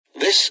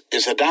This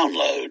is a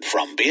download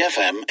from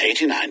BFM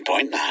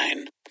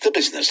 89.9, the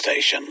business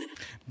station.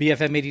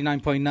 BFM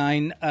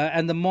 89.9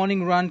 and the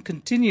morning run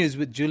continues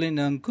with Julian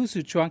Ng,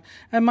 Kusu Chuang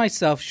and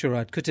myself,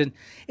 Sharad Kutan.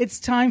 It's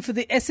time for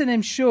the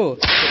S&M show.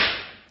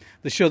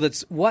 The show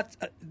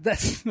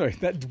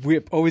that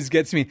whip always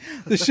gets me.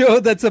 The show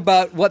that's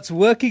about what's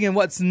working and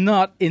what's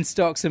not in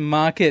stocks and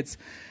markets.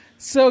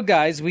 So,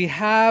 guys, we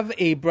have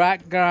a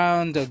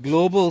background, a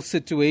global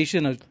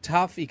situation of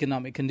tough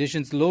economic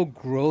conditions, low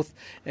growth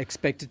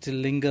expected to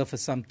linger for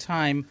some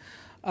time.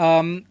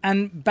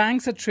 And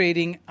banks are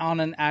trading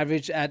on an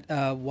average at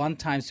 1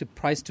 times to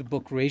price to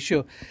book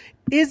ratio.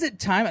 Is it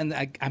time, and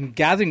I'm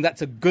gathering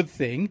that's a good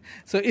thing,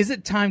 so is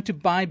it time to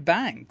buy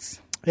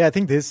banks? Yeah, I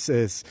think this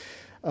is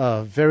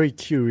a very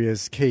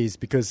curious case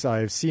because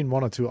I've seen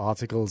 1 or 2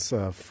 articles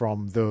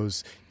from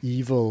those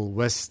evil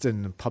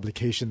Western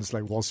publications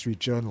like Wall Street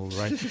Journal,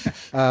 right,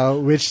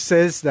 which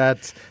says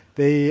that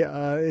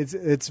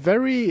it's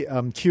very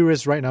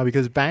curious right now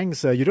because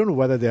banks, you don't know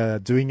whether they're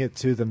doing it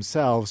to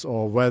themselves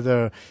or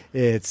whether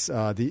it's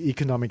the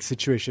economic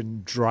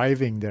situation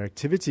driving their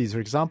activities. For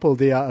example,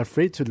 they are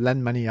afraid to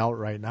lend money out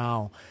right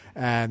now,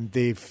 and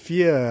they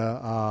fear,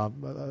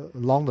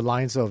 along the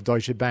lines of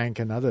Deutsche Bank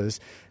and others,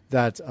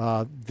 that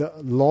the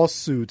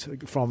lawsuit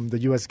from the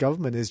U.S.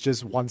 government is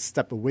just one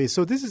step away.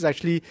 So this is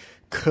actually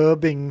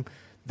curbing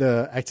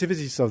the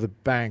activities of the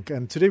bank.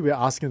 And today we're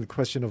asking the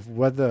question of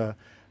whether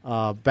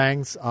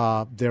banks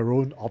are their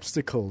own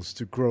obstacles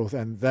to growth,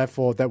 and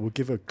therefore that will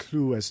give a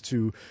clue as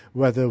to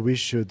whether we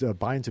should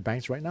buy into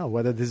banks right now.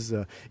 Whether this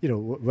is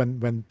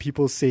when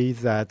people say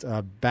that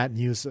bad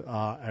news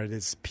are at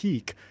its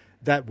peak,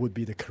 that would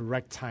be the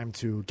correct time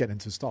to get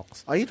into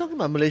stocks. Are you talking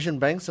about Malaysian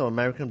banks or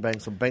American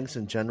banks or banks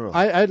in general?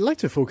 I'd like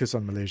to focus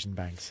on Malaysian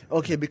banks.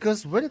 Okay,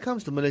 because when it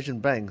comes to Malaysian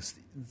banks,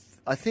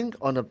 I think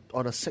on a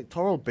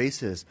sectoral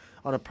basis,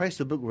 on a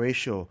price-to-book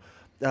ratio,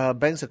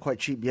 banks are quite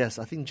cheap, yes.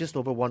 I think just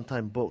over 1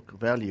 time book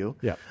value.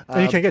 Yeah,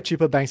 and you can get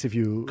cheaper banks if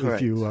you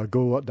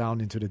go down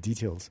into the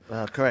details.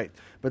 Correct.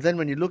 But then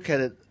when you look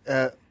at it,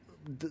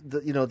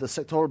 the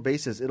sectoral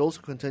basis, it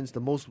also contains the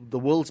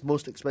world's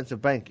most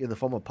expensive bank in the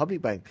form of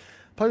Public Bank.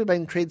 Public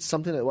Bank trades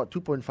something like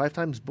 2.5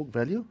 times book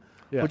value,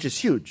 which is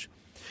huge.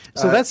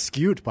 So that's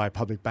skewed by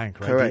Public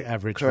Bank, right? Correct. The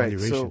average correct.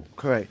 valuation.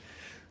 Correct.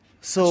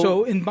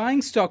 So in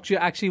buying stocks, you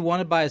actually want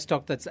to buy a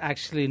stock that's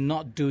actually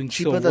not doing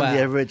cheaper so well. Cheaper than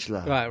the average.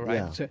 Right.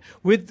 Yeah. So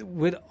with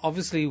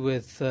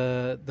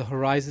the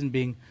horizon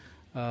being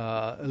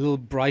a little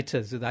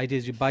brighter, so the idea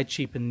is you buy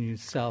cheap and you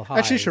sell high.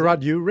 Actually,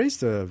 Sharad, you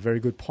raised a very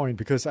good point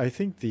because I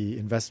think the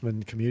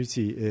investment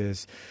community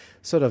is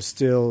sort of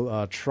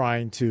still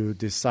trying to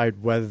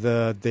decide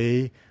whether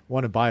they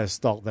want to buy a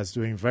stock that's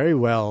doing very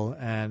well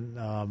and,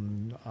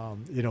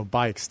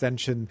 by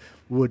extension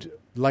would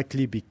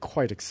likely be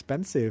quite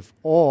expensive,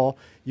 or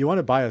you want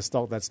to buy a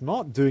stock that's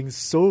not doing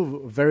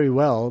so very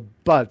well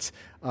but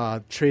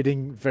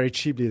trading very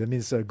cheaply. That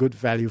means a good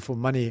value for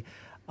money.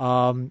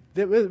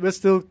 We're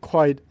still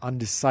quite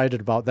undecided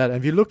about that. And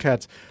if you look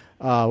at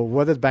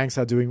whether banks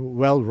are doing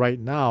well right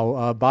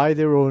now, by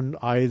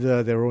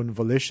either their own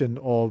volition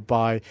or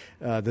by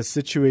the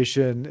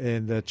situation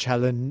in the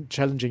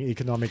challenging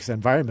economics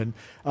environment,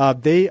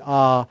 they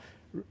are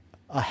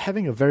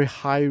having a very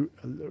high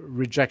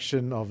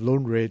rejection of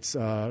loan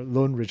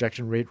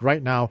rejection rate.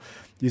 Right now,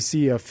 you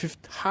see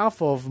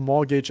half of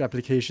mortgage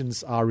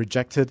applications are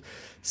rejected,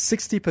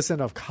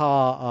 60% of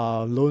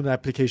car loan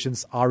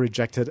applications are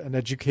rejected, and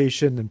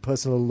education and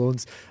personal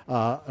loans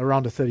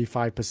around a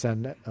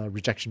 35%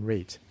 rejection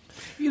rate.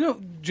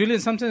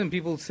 Julian, sometimes when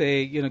people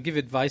say, give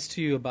advice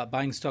to you about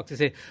buying stocks, they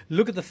say,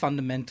 look at the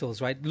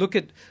fundamentals, right? Look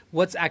at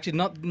what's actually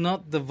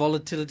not the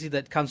volatility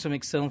that comes from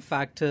external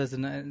factors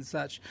and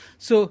such.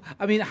 So,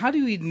 how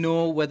do we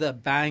know whether a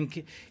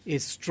bank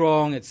is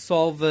strong, it's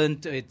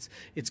solvent, it's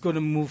going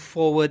to move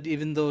forward,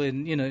 even though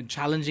in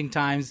challenging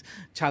times,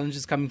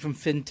 challenges coming from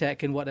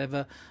fintech and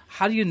whatever?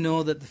 How do you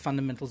know that the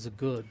fundamentals are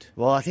good?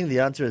 Well, I think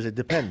the answer is it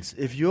depends.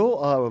 If you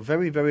are a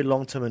very, very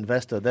long-term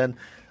investor, then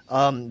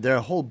there are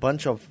a whole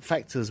bunch of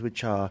factors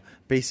which are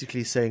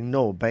basically saying,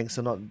 no, banks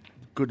are not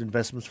good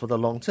investments for the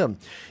long term.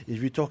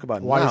 If you talk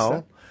about Why now, is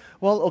that?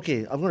 Well,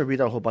 okay, I'm going to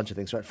read out a whole bunch of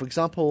things, right? For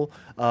example,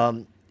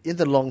 in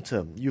the long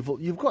term,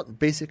 you've got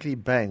basically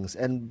banks,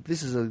 and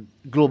this is a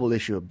global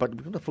issue, but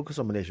we're going to focus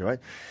on Malaysia, right?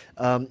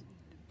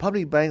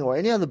 Public Bank or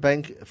any other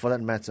bank for that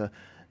matter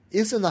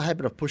is in the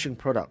habit of pushing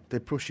product. They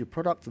push you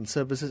products and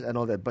services and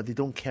all that, but they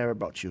don't care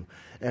about you.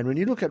 And when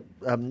you look at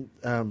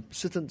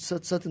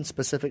certain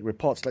specific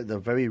reports, like the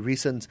very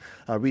recent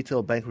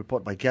retail bank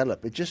report by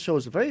Gallup, it just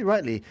shows very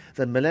rightly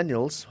that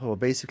millennials, who are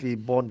basically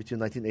born between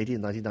 1980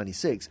 and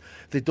 1996,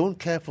 they don't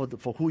care for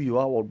who you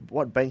are or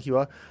what bank you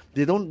are.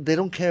 They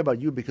don't care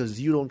about you because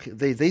you don't.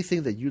 They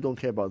think that you don't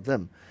care about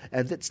them,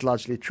 and that's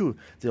largely true.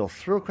 They'll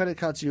throw credit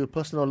cards to you,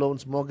 personal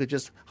loans,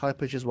 mortgages, high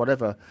purchase,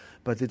 whatever,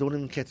 but they don't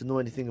even care to know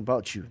anything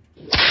about you.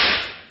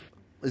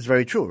 is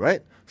very true,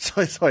 right?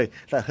 Sorry,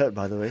 that hurt,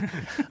 by the way.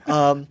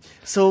 I'm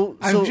sure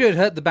it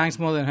hurt the banks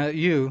more than it hurt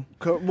you.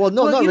 Well,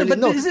 not really. But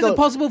no, is it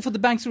possible for the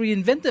banks to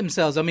reinvent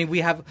themselves? I mean, we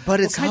have. But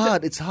it's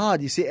hard. It's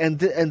hard, you see. And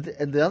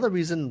the other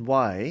reason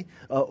why,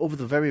 over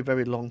the very,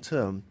 very long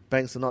term,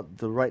 banks are not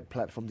the right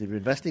platform to be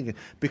investing in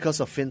because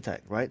of fintech,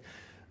 right?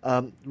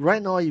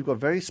 Right now, you've got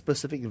very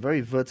specific,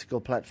 very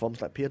vertical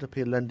platforms like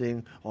peer-to-peer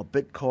lending or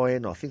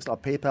Bitcoin or things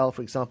like PayPal,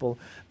 for example.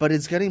 But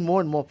it's getting more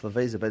and more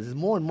pervasive. There's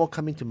more and more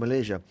coming to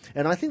Malaysia.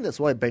 And I think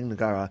that's why Bank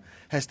Negara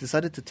has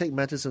decided to take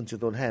matters into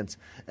their own hands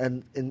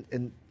and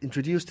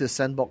introduce this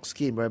sandbox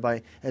scheme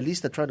whereby at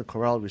least they're trying to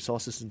corral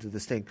resources into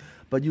this thing.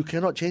 But you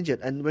cannot change it.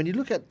 And when you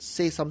look at,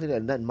 say, something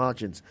like net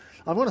margins,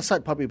 I'm going to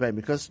cite Public Bank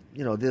because,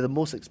 they're the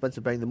most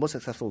expensive bank, the most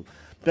successful.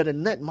 But at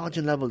net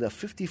margin level, they're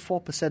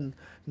 54%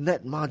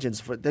 net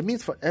margins. That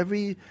means for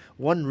every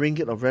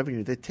RM1 of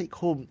revenue they take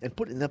home and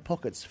put in their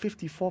pockets,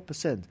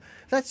 54%.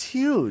 That's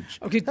huge.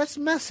 Okay. That's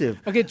massive.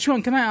 Okay,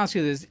 Chuang, can I ask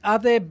you this? Are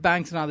there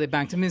banks and are there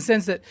banks? I mean, in the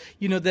sense that,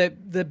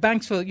 the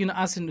banks for,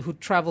 us who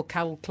travel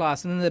cattle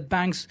class, and then the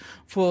banks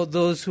for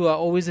those who are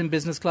always in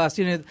business class.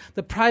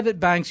 The private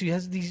banks, you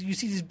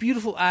see these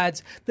beautiful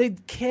ads. They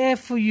care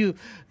for you.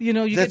 You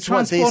That's get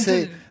what they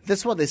transported. say.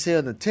 That's what they say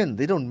on the tin.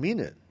 They don't mean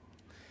it.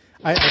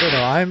 I don't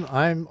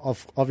know.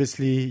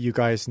 Obviously, you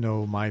guys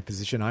know my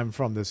position. I'm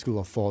from the school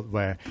of thought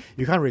where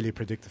you can't really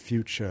predict the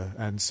future.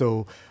 And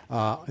so,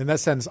 in that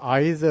sense,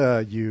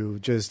 either you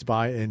just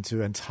buy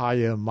into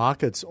entire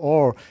markets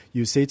or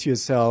you say to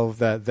yourself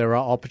that there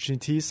are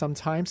opportunities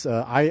sometimes.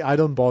 I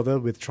don't bother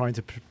with trying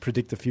to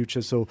predict the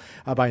future, so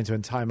I buy into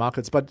entire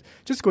markets. But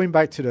just going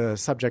back to the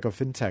subject of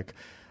fintech,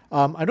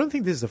 I don't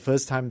think this is the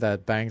first time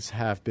that banks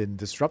have been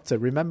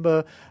disrupted.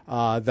 Remember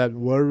that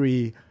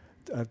worry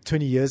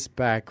 20 years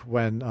back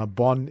when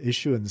bond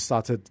issuance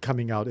started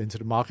coming out into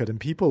the market, and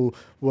people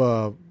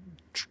were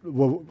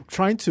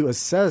trying to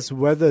assess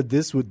whether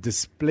this would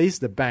displace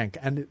the bank,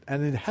 and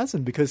it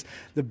hasn't, because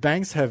the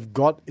banks have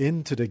got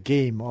into the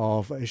game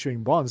of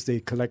issuing bonds. They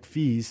collect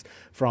fees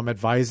from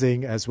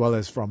advising as well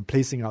as from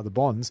placing out the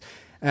bonds.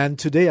 And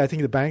today, I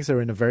think the banks are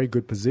in a very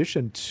good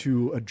position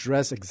to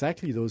address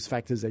exactly those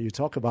factors that you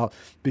talk about,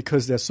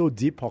 because they're so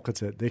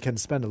deep-pocketed. They can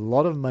spend a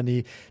lot of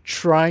money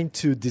trying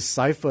to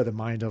decipher the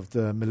mind of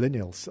the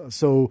millennials.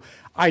 So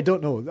I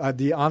don't know.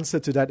 The answer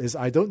to that is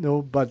I don't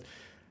know. But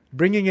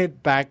bringing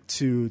it back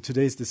to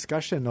today's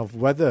discussion of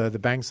whether the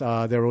banks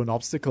are their own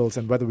obstacles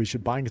and whether we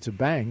should buy into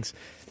banks,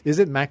 is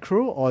it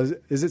macro or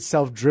is it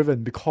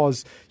self-driven?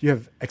 Because you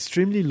have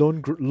extremely low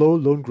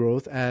loan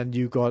growth and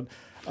you got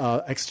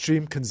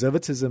extreme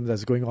conservatism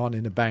that's going on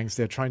in the banks.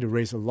 They're trying to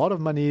raise a lot of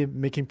money,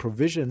 making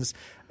provisions.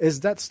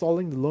 Is that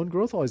stalling the loan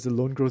growth, or is the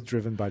loan growth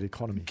driven by the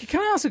economy? Can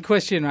I ask a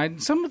question, right?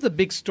 Some of the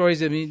big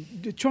stories, I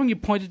mean, Chuang, you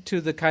pointed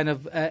to the kind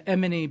of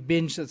M&A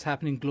binge that's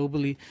happening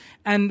globally.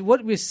 And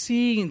what we're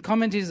seeing in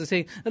commentators are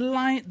saying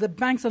the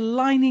banks are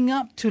lining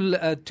up to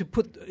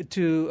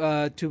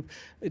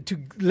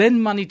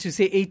lend money to,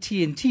 say,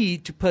 AT&T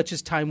to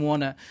purchase Time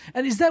Warner.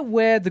 And is that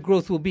where the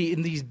growth will be,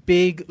 in these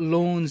big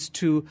loans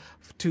to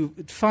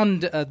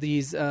fund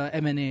these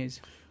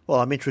M&As? Well,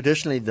 I mean,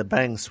 traditionally the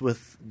banks,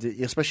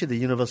 especially the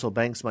universal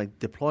banks, might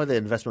deploy their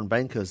investment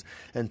bankers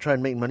and try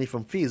and make money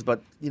from fees.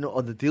 But,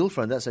 on the deal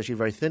front, that's actually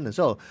very thin as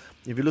well.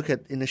 If you look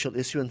at initial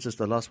issuances,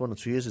 the last 1 or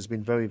 2 years has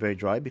been very, very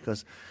dry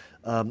because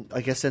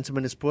I guess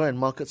sentiment is poor and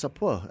markets are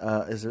poor.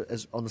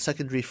 As on the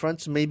secondary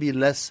fronts, maybe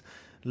less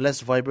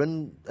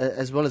vibrant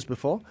as well as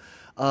before.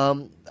 I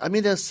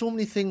mean, there's so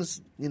many things,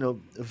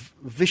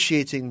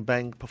 vitiating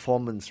bank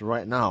performance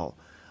right now.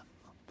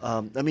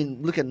 I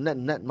mean, look at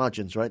net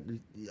margins, right?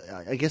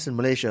 I guess in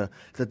Malaysia,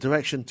 the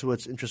direction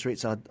towards interest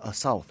rates are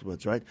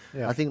southwards, right?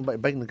 Yeah. I think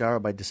Bank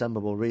Negara by December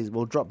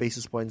will drop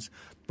basis points,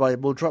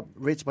 will drop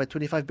rates by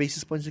 25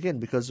 basis points again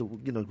because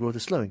growth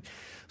is slowing.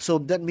 So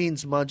that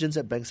means margins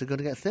at banks are going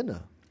to get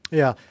thinner.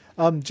 Yeah.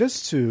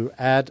 Just to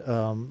add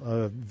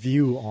a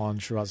view on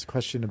Shurat's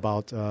question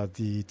about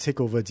the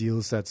takeover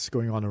deals that's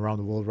going on around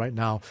the world right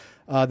now,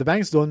 the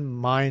banks don't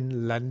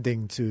mind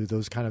lending to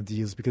those kind of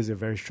deals because they're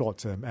very short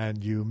term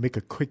and you make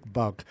a quick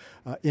buck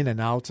in and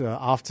out.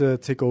 After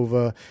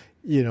takeover,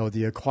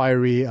 the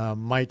acquiree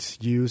might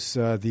use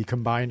the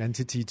combined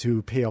entity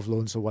to pay off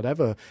loans or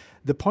whatever.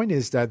 The point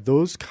is that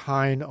those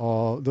kinds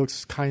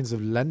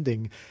of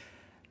lending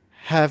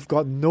have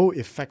got no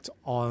effect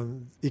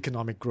on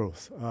economic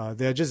growth.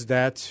 They're just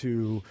there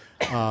to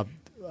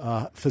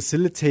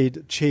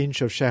facilitate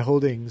change of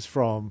shareholdings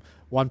from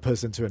one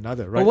person to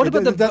another, right? But what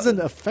about it doesn't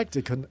affect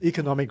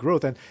economic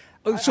growth. And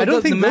so I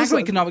don't think the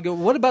macroeconomic.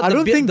 What about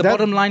the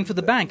bottom line for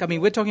the bank? I mean,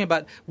 we're talking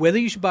about whether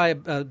you should buy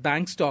a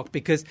bank stock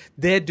because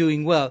they're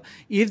doing well.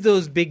 If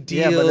those big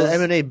deals, but the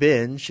M&A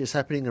binge is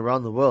happening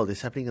around the world.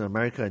 It's happening in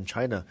America and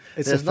China.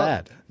 It's a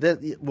fad.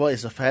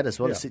 It's a fad as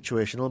well as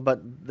situational.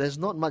 But there's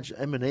not much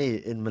M&A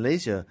in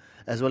Malaysia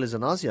as well as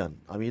in ASEAN.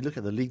 I mean, you look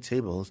at the league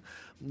tables.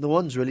 No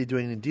one's really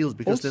doing any deals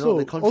because they're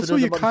not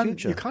confident about the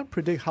future. You can't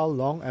predict how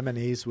long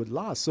M&As would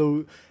last.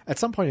 So at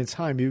some point in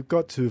time, you've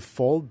got to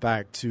fall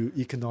back to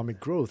economic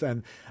growth.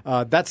 And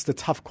that's the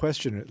tough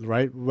question,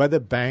 right? Whether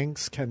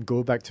banks can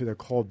go back to their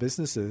core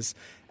businesses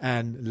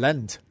and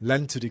lend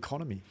to the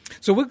economy.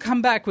 So we'll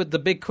come back with the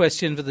big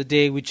question for the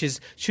day, which is,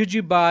 should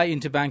you buy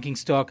into banking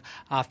stock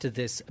after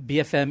this?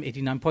 BFM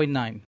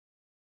 89.9.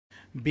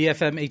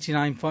 BFM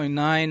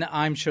 89.9,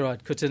 I'm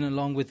Sharad Kuttan,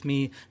 along with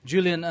me,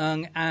 Julian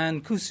Ng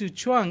and Kusu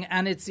Chuang,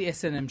 and it's the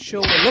S&M show.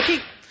 We're looking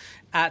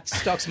at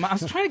stocks. I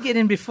was trying to get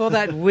in before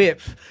that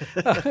whip.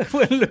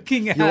 We're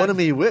looking at... You wanted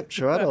me whipped,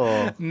 Sharad?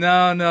 Or?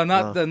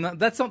 No,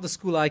 that's not the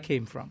school I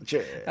came from.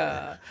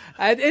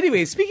 And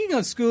anyway, speaking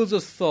of schools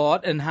of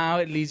thought and how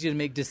it leads you to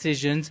make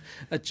decisions,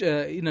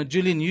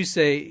 Julian, you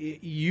say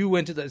you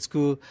went to that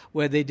school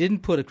where they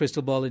didn't put a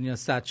crystal ball in your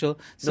satchel.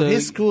 So no,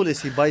 his school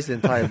is he buys the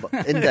entire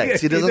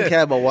index. He doesn't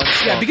care about one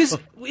stock. Yeah, because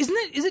is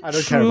it I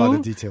don't true care about the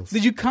details.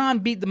 that you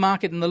can't beat the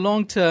market in the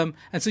long term,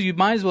 and so you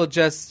might as well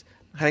just...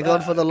 Hang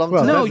on for the long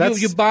well, term. No,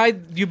 you buy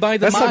the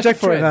that's market subject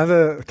for trend.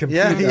 another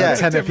complete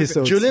 10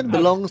 episodes. Julian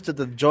belongs to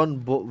the John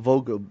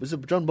Bogle. Is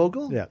it John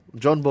Bogle? Yeah.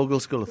 John Bogle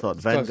School of Thought,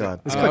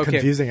 Vanguard. It's quite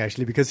confusing,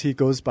 actually, because he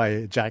goes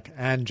by Jack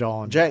and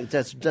John. Jack,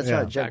 that's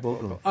right, Jack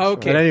Bogle.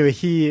 Okay. But anyway,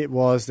 he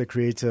was the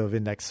creator of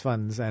index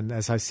funds. And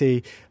as I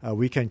say,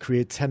 we can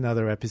create 10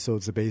 other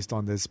episodes based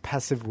on this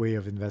passive way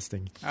of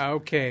investing.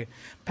 Okay.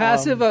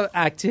 Passive or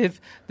active,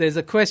 there's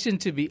a question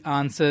to be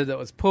answered that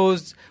was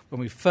posed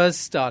when we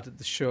first started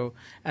the show,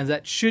 and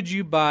that should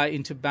you buy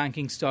into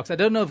banking stocks? I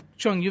don't know if,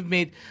 Chuang, you've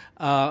made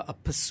a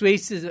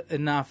persuasive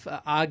enough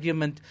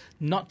argument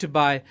not to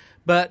buy,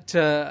 but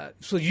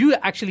so you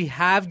actually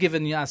have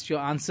given us your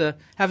answer,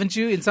 haven't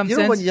you, in some sense?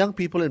 You know, when young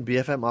people in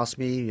BFM ask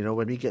me,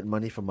 when we get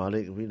money from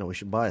Malik, we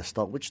should buy a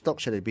stock. Which stock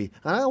should it be?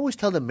 And I always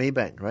tell them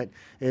Maybank, right?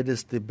 It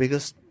is the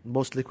biggest,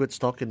 most liquid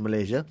stock in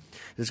Malaysia.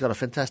 It's got a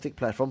fantastic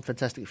platform,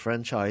 fantastic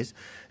franchise.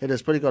 It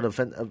has probably got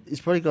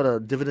it's probably got a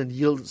dividend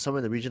yield somewhere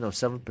in the region of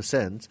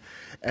 7%.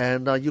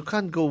 And you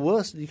can't go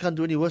worse. You can't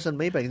do any worse than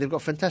Maybank. They've got a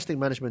fantastic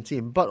management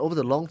team. But over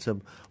the long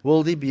term,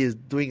 will they be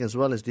doing as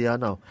well as they are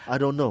now? I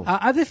don't know.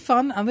 Are they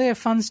fun? Are they a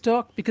fun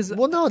stock? Because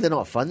no, they're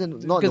not fun.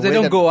 Because they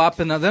don't go up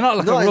and they're not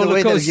like a roller in the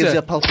way coaster. that it gives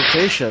you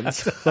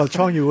palpitations. Well,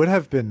 Chong, you would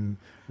have been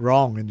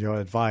wrong in your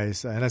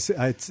advice. And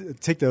I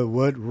take the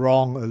word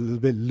wrong a little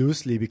bit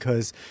loosely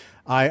because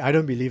I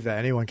don't believe that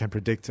anyone can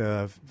predict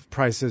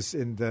prices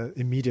in the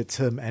immediate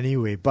term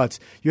anyway. But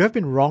you have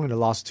been wrong in the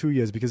last 2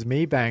 years because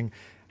Maybank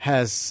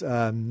has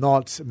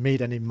not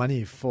made any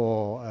money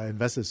for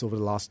investors over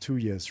the last 2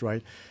 years,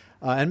 right?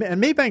 And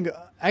Maybank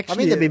actually... I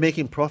mean, they've been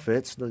making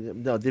profits.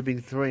 No, they've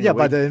been throwing away... Yeah,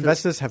 but the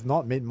investors have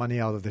not made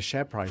money out of the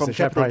share price. From the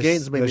share capital price,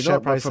 gains, maybe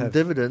not, but from have,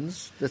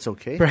 dividends, that's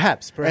okay.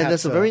 Perhaps. And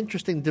there's a very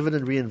interesting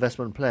dividend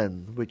reinvestment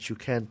plan, which you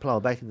can plow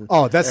back into...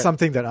 Oh, that's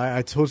something that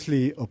I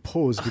totally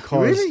oppose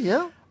because... Really?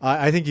 Yeah?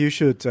 I think you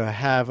should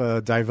have a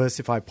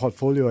diversified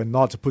portfolio and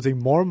not putting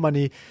more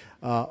money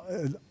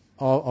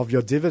of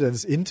your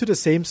dividends into the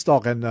same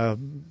stock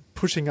and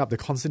pushing up the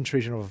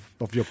concentration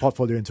of your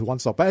portfolio into one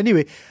stock. But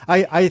anyway,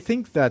 I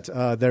think that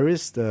there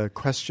is the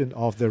question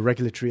of the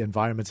regulatory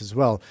environment as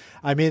well.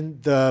 I mean,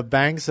 the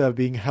banks are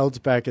being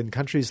held back in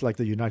countries like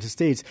the United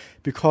States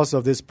because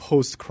of this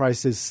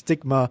post-crisis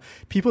stigma.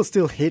 People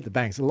still hate the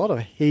banks. A lot of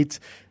hate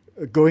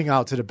going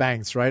out to the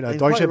banks, right?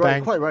 Deutsche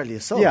Bank. Quite rightly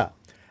so. Yeah.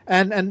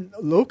 And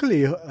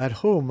locally at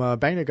home,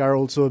 Bank Negara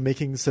also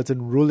making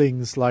certain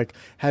rulings like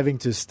having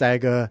to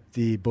stagger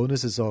the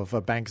bonuses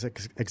of bank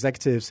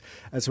executives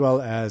as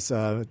well as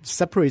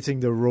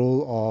separating the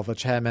role of a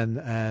chairman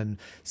and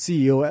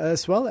CEO,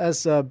 as well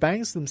as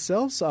banks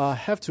themselves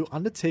have to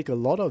undertake a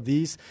lot of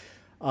these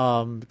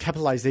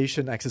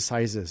capitalization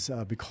exercises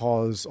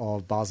because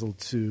of Basel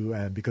II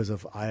and because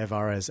of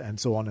IFRS and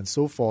so on and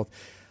so forth.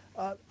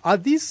 Are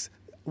these...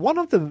 One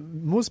of the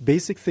most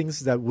basic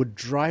things that would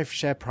drive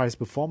share price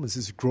performance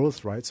is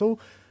growth, right? So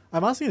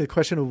I'm asking the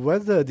question of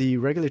whether the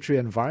regulatory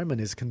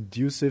environment is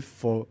conducive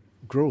for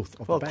growth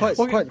of the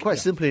banks. Quite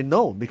simply,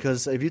 no.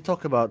 Because if you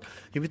talk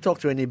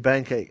to any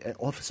bank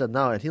officer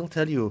now, and he'll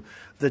tell you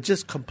that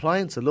just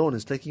compliance alone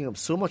is taking up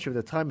so much of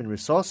their time and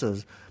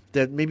resources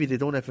that maybe they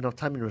don't have enough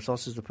time and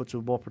resources to put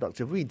to more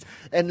productive needs.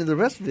 And in the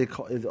rest of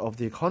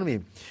the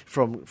economy,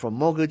 from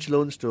mortgage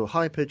loans to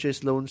high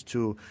purchase loans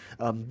to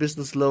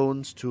business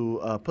loans to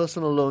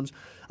personal loans,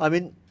 I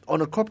mean, on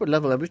a corporate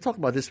level, and we've talked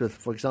about this with,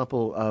 for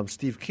example,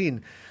 Steve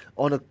Keen,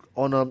 on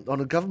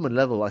a government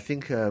level, I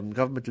think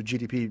government to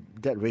GDP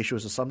debt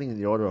ratios are something in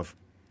the order of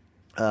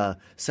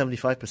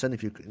 75%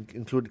 if you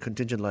include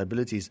contingent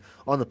liabilities.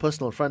 On the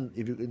personal front,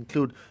 if you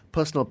include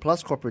personal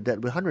plus corporate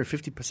debt, we're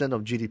 150%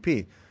 of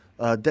GDP.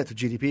 Debt to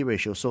GDP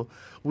ratio. So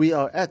we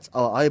are at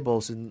our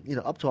eyeballs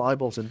up to our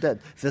eyeballs in debt.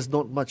 There's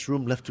not much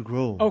room left to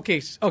grow. Okay.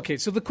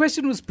 So the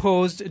question was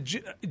posed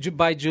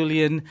by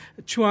Julian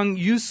Chuang.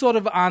 You sort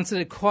of answered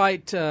it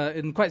quite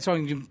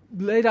strongly. You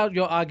laid out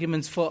your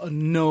arguments for a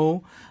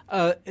no.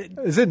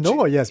 Is it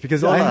no or yes?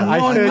 Because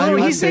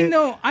he's saying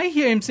no. I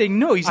hear him saying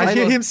no. I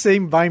hear him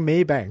saying buy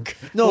Maybank.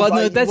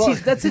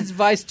 That's his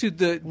advice to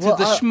the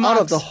schmucks.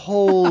 Out of the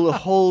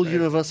whole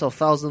universe of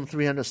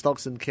 1,300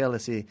 stocks in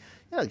KLSE,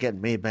 Again,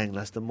 Maybank,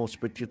 that's the most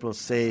predictable,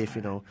 safe.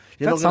 You're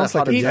That not sounds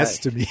gonna like a have yes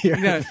to me.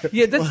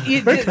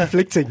 Very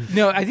conflicting.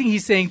 No, I think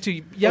he's saying to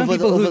young Over the-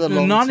 people over who the are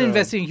long not term.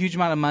 investing a huge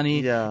amount of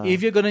money. Yeah.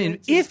 If you're going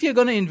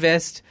to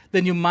invest,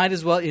 then you might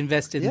as well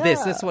invest in this.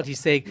 Yeah. That's what he's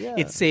saying. Yeah.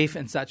 It's safe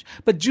and such.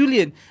 But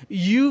Julian,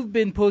 you've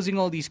been posing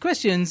all these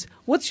questions.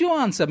 What's your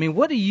answer? I mean,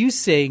 what are you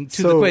saying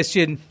to the So-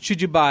 question?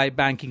 Should you buy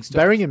banking stocks?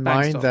 Bearing in bank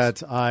mind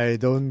stocks? that I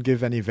don't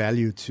give any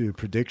value to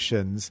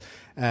predictions,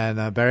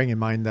 and bearing in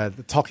mind that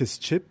the talk is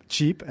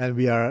cheap, and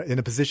we are in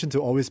a position to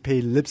always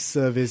pay lip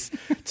service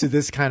to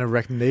this kind of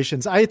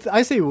recommendations, I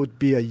say it would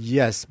be a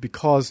yes,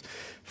 because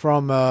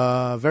from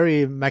a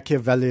very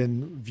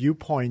Machiavellian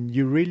viewpoint,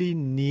 you really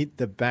need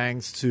the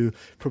banks to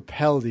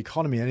propel the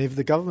economy. And if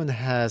the government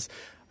has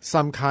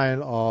some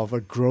kind of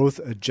a growth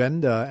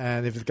agenda,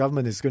 and if the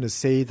government is going to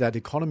say that the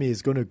economy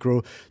is going to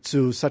grow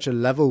to such a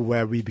level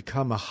where we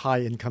become a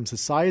high-income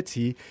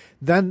society,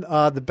 then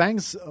the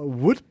banks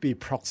would be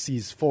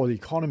proxies for the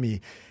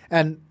economy.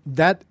 And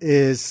that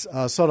is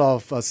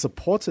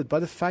supported by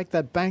the fact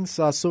that banks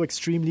are so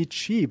extremely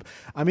cheap.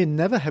 I mean,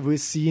 never have we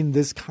seen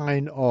this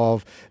kind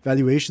of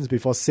valuations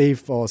before, save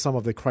for some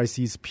of the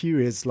crises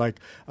periods like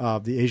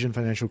the Asian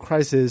financial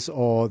crisis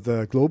or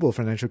the global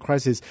financial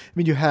crisis. I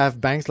mean, you have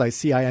banks like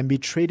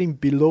CIMB trading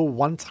below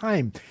 1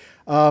 time.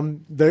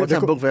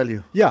 One-time book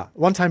value. Yeah,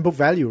 one-time book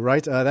value,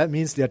 right? That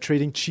means they're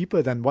trading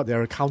cheaper than what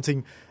their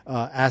accounting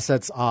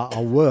assets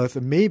are worth.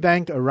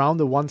 Maybank around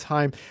the 1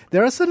 time.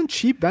 There are certain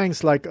cheap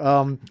banks like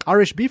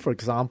RHB, for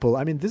example.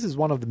 I mean, this is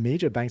one of the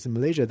major banks in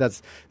Malaysia.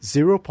 That's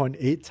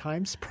 0.8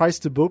 times price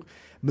to book.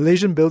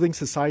 Malaysian Building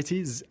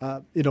Societies,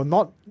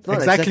 not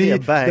exactly a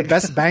bank. the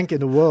best bank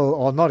in the world,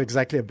 or not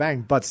exactly a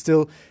bank, but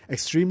still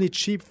extremely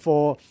cheap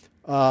for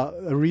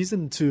a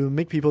reason to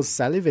make people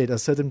salivate at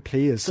certain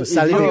players. So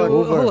salivate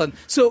over. Hold on.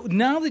 So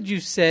now that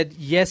you've said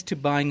yes to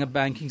buying a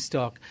banking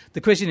stock,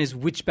 the question is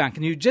which bank?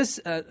 And you just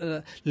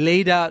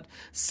laid out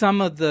some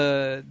of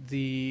the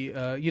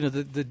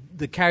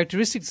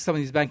characteristics of some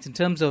of these banks in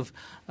terms of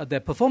their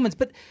performance.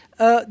 But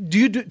what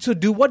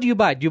do you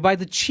buy? Do you buy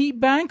the cheap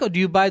bank, or do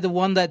you buy the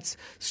one that's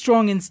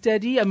strong and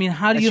steady? I mean,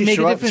 how do you make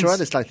a difference?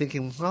 Sharad is like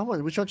thinking,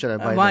 which one should I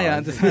buy Why? now?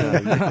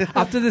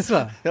 After this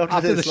one,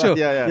 after the this show. one,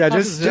 yeah. Yeah,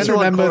 just Anyone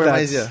remember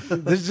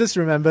compromise, just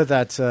remember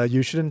that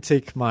you shouldn't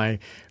take my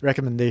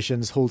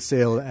recommendations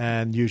wholesale,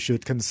 and you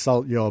should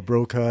consult your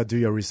broker, do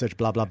your research,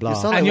 blah blah blah. You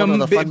sound like And one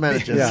you're of the fund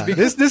managers. Yeah,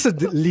 this is a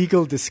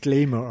legal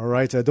disclaimer, all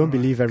right? Don't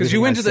believe everything Because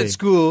you went I to that say.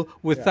 school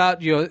without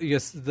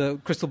the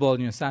crystal ball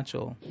in your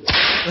satchel.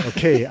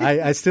 Okay,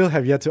 I still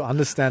have yet to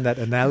understand that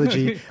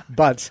analogy,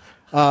 but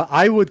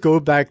I would go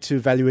back to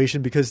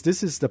valuation, because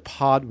this is the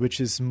part which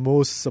is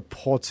most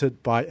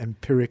supported by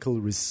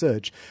empirical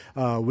research,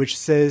 which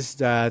says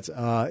that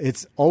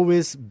it's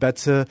always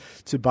better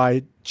to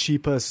buy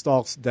cheaper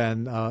stocks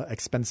than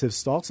expensive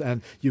stocks,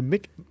 and you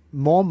make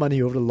more money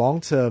over the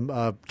long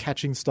term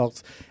catching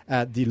stocks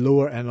at the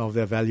lower end of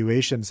their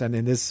valuations. And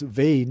in this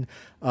vein,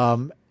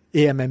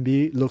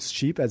 AMMB looks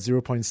cheap at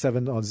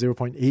 0.7 or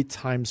 0.8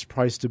 times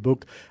price to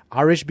book.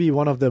 RHB,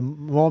 one of the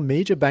more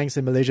major banks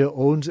in Malaysia,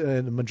 owned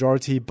in the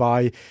majority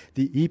by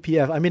the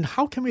EPF. I mean,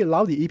 how can we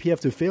allow the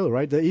EPF to fail,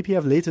 right? The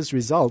EPF latest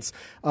results,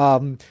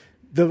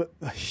 the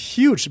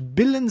huge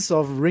billions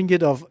of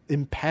ringgit of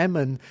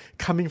impairment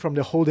coming from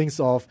the holdings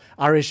of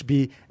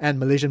RHB and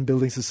Malaysian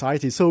Building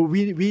Society. So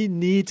we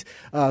need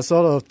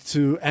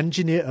to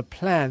engineer a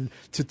plan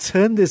to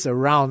turn this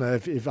around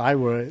if I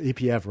were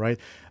EPF, right?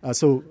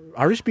 So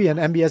RHB and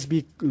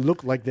MBSB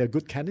look like they're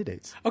good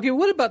candidates. Okay,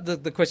 what about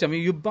the question? I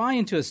mean, you buy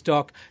into a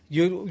stock,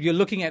 you're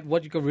looking at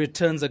what your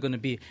returns are going to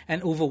be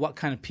and over what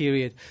kind of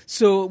period.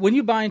 So when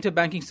you buy into a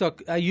banking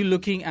stock, are you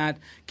looking at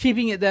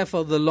keeping it there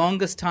for the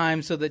longest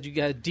time so that you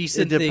get a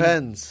decent It thing?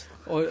 depends.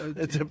 Or,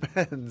 It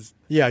depends.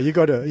 Yeah, you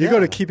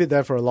gotta keep it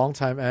there for a long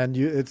time, and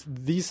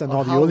these are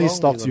not the how only long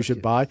stocks you you gotta should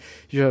keep? buy.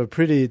 You have a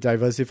pretty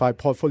diversified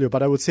portfolio,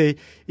 but I would say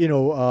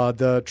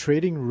the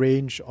trading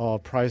range or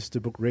price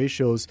to book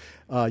ratios.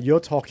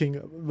 You're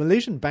talking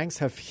Malaysian banks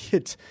have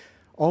hit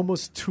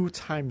almost 2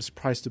 times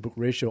price to book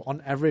ratio.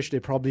 On average, they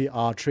probably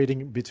are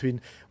trading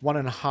between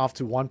 1.5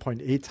 to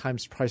 1.8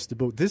 times price to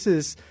book. This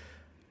is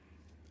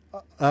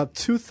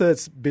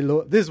 2/3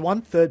 below. This is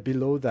 1/3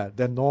 below that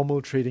than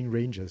normal trading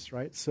ranges,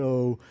 right?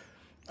 So,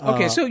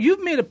 okay, so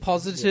you've made a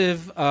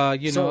positive,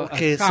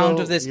 account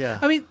of this. Yeah.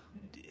 I mean,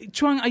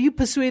 Chuang, are you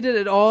persuaded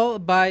at all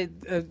by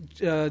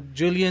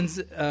Julian's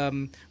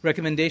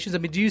recommendations? I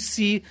mean, do you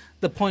see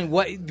the point?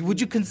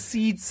 Would you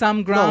concede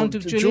some ground to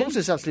Julian? Jules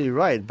is absolutely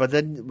right. But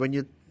then when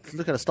you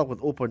look at a stock with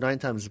 0.9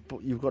 times,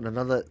 you've got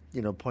another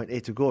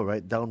 0.8 to go,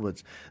 right,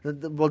 downwards.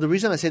 Well, the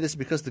reason I say this is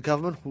because the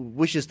government,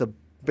 which is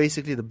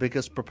basically the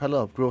biggest propeller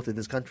of growth in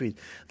this country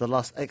the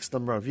last X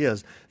number of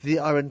years, they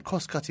are in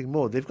cost-cutting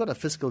mode. They've got a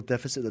fiscal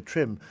deficit to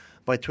trim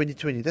by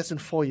 2020. That's in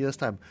 4 years'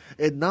 time.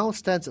 It now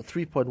stands at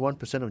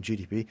 3.1% of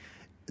GDP.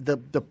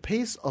 The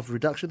pace of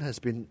reduction has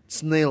been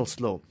snail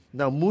slow.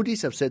 Now,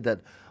 Moody's have said that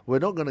we're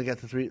not going to get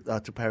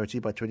to parity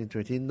by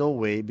 2020. No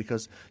way,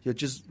 because you're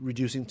just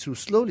reducing too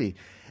slowly.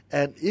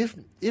 And if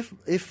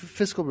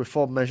fiscal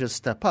reform measures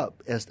step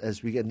up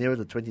as we get nearer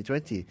to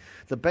 2020,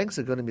 the banks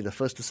are going to be the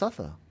first to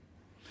suffer.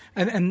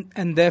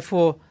 And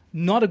therefore,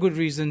 not a good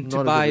reason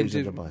to buy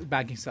into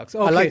banking stocks.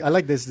 Okay. I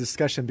like this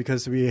discussion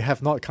because we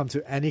have not come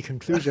to any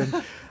conclusion,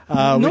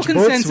 No which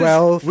consensus. bodes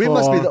well We for...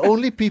 must be the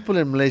only people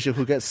in Malaysia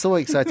who get so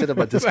excited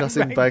about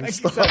discussing bank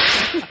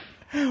stocks.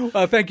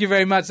 Well, thank you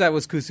very much. That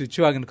was Kusu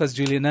Chuang and of course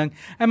Julian Ng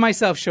and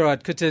myself,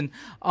 Sharad Kuttan.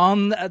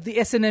 On the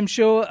S&M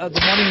show,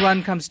 the morning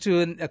run comes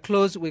to a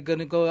close. We're going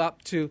to go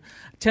up to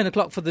 10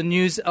 o'clock for the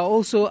news.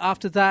 Also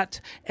after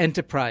that,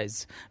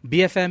 Enterprise.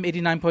 BFM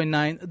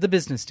 89.9, the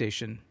business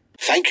station.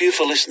 Thank you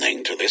for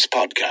listening to this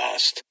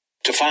podcast.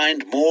 To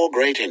find more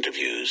great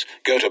interviews,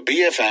 go to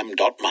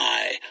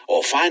bfm.my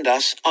or find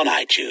us on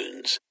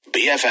iTunes.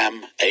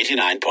 BFM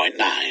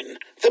 89.9,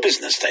 the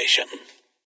business station.